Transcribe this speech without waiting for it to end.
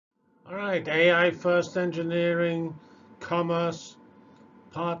right, AI first engineering, commerce,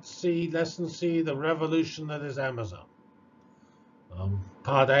 part C, lesson C, the revolution that is Amazon.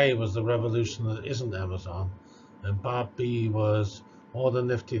 Part A was the revolution that isn't Amazon, and part B was all the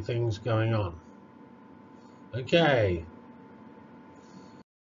nifty things going on. Okay,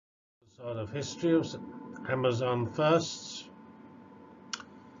 sort of history of Amazon first.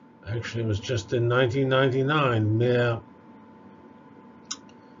 Actually, it was just in 1999, mere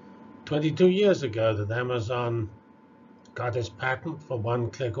 22 years ago, that Amazon got its patent for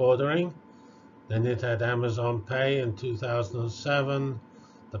one-click ordering. Then it had Amazon Pay in 2007.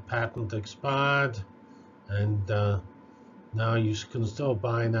 The patent expired, and now you can still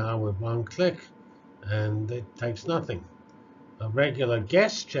buy now with one click, and it takes nothing. A regular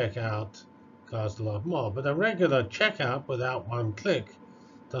guest checkout costs a lot more, but a regular checkout without one click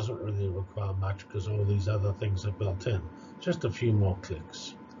doesn't really require much because all these other things are built in. Just a few more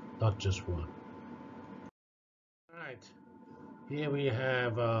clicks, not just one. All right, here we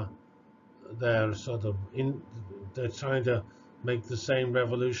have they're sort of they're trying to make the same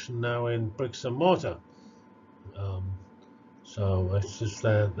revolution now in bricks and mortar. So it's just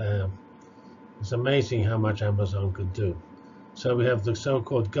it's amazing how much Amazon can do. So we have the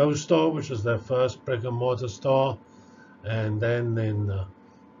so-called Go Store, which was their first brick and mortar store, and then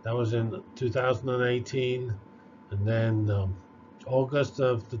that was in 2018, and then August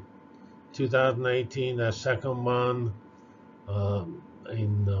of 2018, their second one,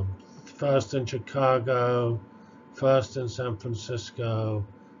 first in Chicago, first in San Francisco,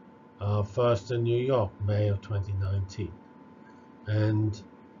 first in New York, May of 2019. And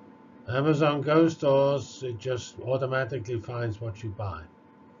Amazon Go stores, it just automatically finds what you buy.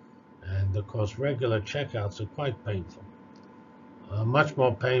 And of course, regular checkouts are quite painful. Much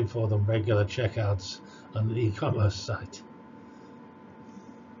more painful than regular checkouts on the e-commerce site.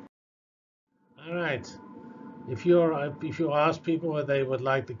 All right. If you ask people whether they would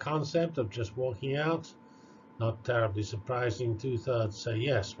like the concept of just walking out, not terribly surprising, 2/3 say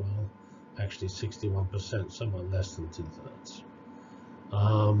yes. Well, actually 61%, somewhat less than 2/3.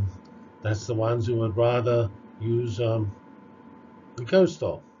 That's the ones who would rather use the Go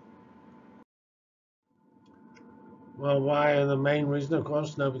Store. Well, why? And the main reason, of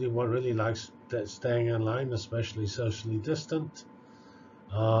course, nobody really likes staying online, especially socially distant.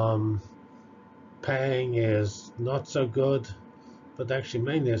 Paying is not so good, but actually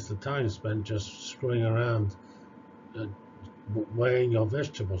mainly it's the time spent just screwing around, weighing your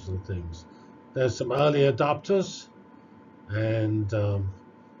vegetables and things. There's some early adopters, and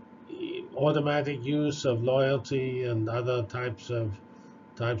automatic use of loyalty and other types of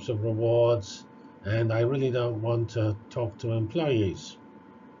rewards, and I really don't want to talk to employees.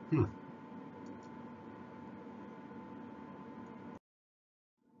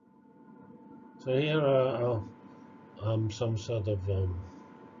 So here are some sort of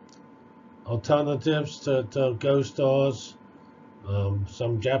alternatives to Go stores.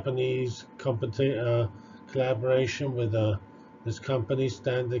 Some Japanese collaboration with this company,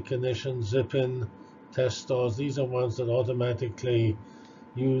 Standard Condition, Zip-in, test stores. These are ones that automatically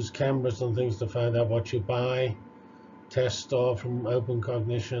use cameras and things to find out what you buy. Test store from Open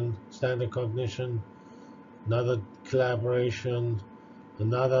Cognition, Standard Cognition. Another collaboration,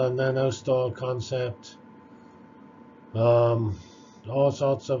 another nano store concept. All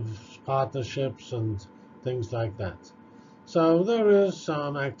sorts of partnerships and things like that. So there is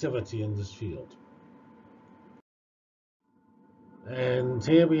some activity in this field. And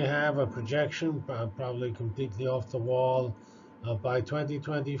here we have a projection, probably completely off the wall. By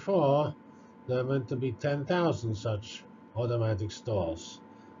 2024, there are meant to be 10,000 such automatic stores.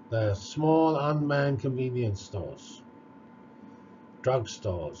 They're small, unmanned convenience stores, drug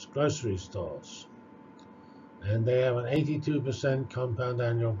stores, grocery stores. And they have an 82% compound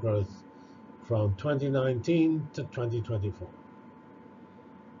annual growth from 2019 to 2024.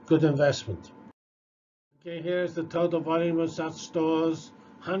 Good investment. Okay, here's the total volume of such stores,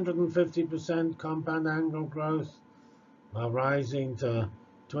 150% compound annual growth, rising to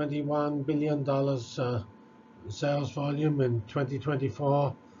 $21 billion sales volume in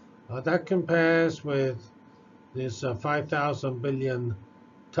 2024. That compares with this 5,000 billion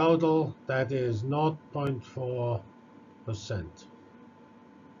total, that is 0.4%.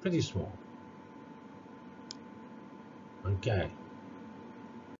 Pretty small. Okay.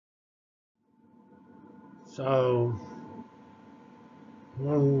 So,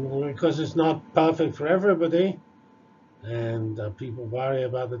 because it's not perfect for everybody, and people worry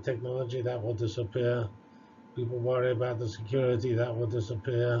about the technology, that will disappear. People worry about the security, that will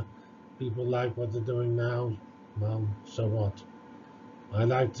disappear. People like what they're doing now, well, so what? I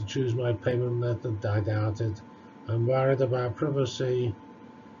like to choose my payment method. I doubt it. I'm worried about privacy.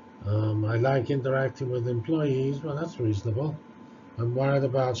 I like interacting with employees. Well, that's reasonable. I'm worried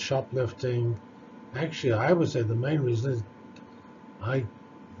about shoplifting. Actually, I would say the main reason is I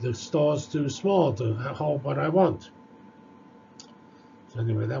the store's too small to hold what I want. So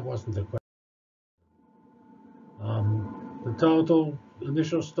anyway, that wasn't the question. The total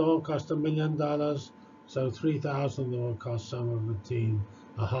initial store cost $1 million, so 3,000 will cost somewhere between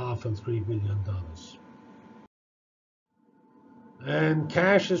a half and $3 billion. And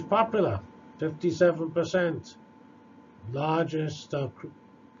cash is popular, 57%. Largest uh,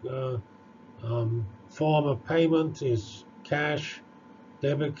 form of payment is cash,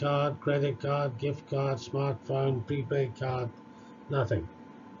 debit card, credit card, gift card, smartphone, prepaid card, nothing.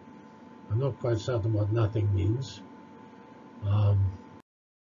 I'm not quite certain what nothing means. Um,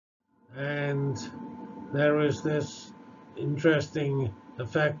 and there is this interesting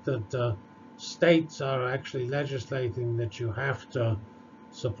effect that states are actually legislating that you have to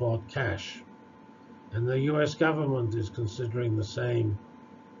support cash. And the US government is considering the same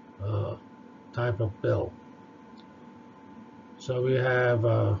uh, type of bill. So we have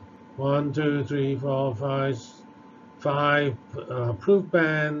one, two, three, four, five approved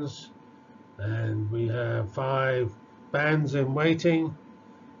bans, and we have 5 bans in waiting,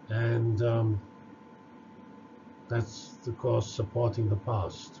 and that's of course supporting the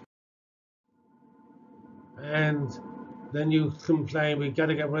past. And then you complain we got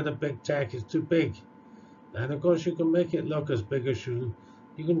to get rid of big tech; it's too big. And of course, you can make it look as big as you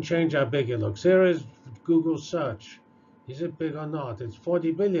can change how big it looks. Here is Google search. Is it big or not? It's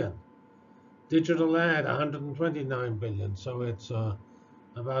 40 billion. Digital ad 129 billion, so it's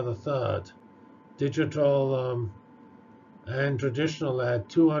about a third. Digital and traditional ad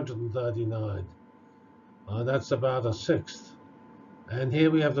 239. That's about a sixth. And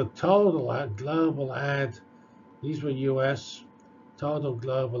here we have the total ad, global ad. These were US. Total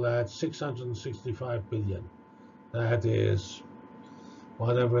global ad 665 billion. That is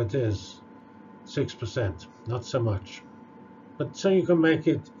whatever it is, 6%, not so much. But so you can make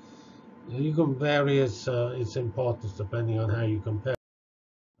it, you can vary its importance depending on how you compare.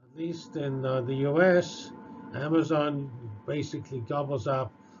 At least in the US, Amazon basically gobbles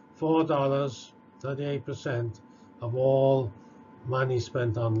up $4, 38% of all money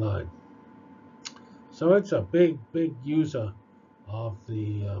spent online. So it's a big, big user of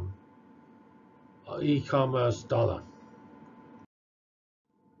the e-commerce dollar.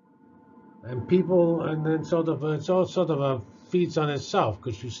 And people, and then sort of it's all sort of feeds on itself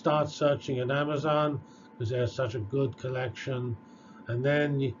because you start searching at Amazon because there's such a good collection, and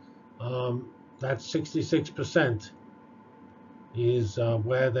then that 66% is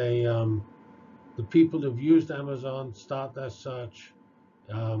where the people who've used Amazon start their search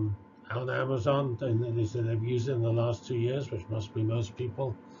um, on Amazon, and they said they've used it in the last 2 years, which must be most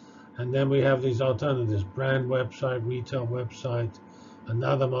people. And then we have these alternatives: brand website, retail website,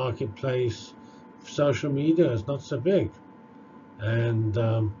 another marketplace. Social media is not so big. And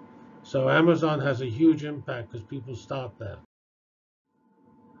so Amazon has a huge impact because people start there.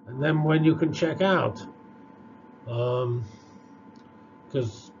 And then when you can check out, because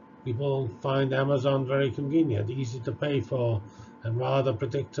people find Amazon very convenient, easy to pay for, and rather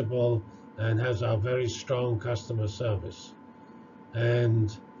predictable, and has a very strong customer service.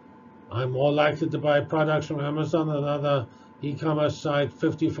 And I'm more likely to buy products from Amazon than other e-commerce site,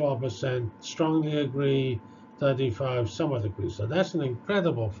 54%, strongly agree, 35, somewhat agree. So that's an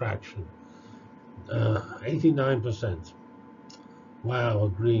incredible fraction, 89%. Wow,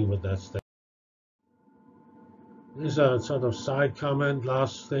 agreeing with that statement. Here's a sort of side comment,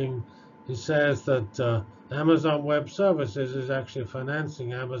 last thing. He says that Amazon Web Services is actually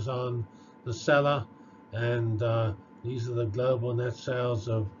financing Amazon, the seller, and these are the global net sales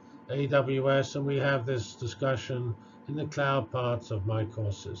of AWS, and we have this discussion in the cloud parts of my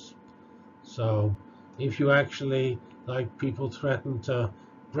courses. So if you actually, like people threaten to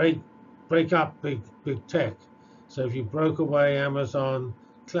break up big tech, so if you broke away Amazon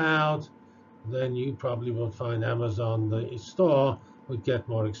cloud, then you probably will find Amazon, the store, would get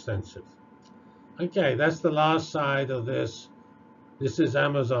more extensive. Okay, that's the last side of this. This is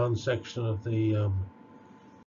Amazon section of the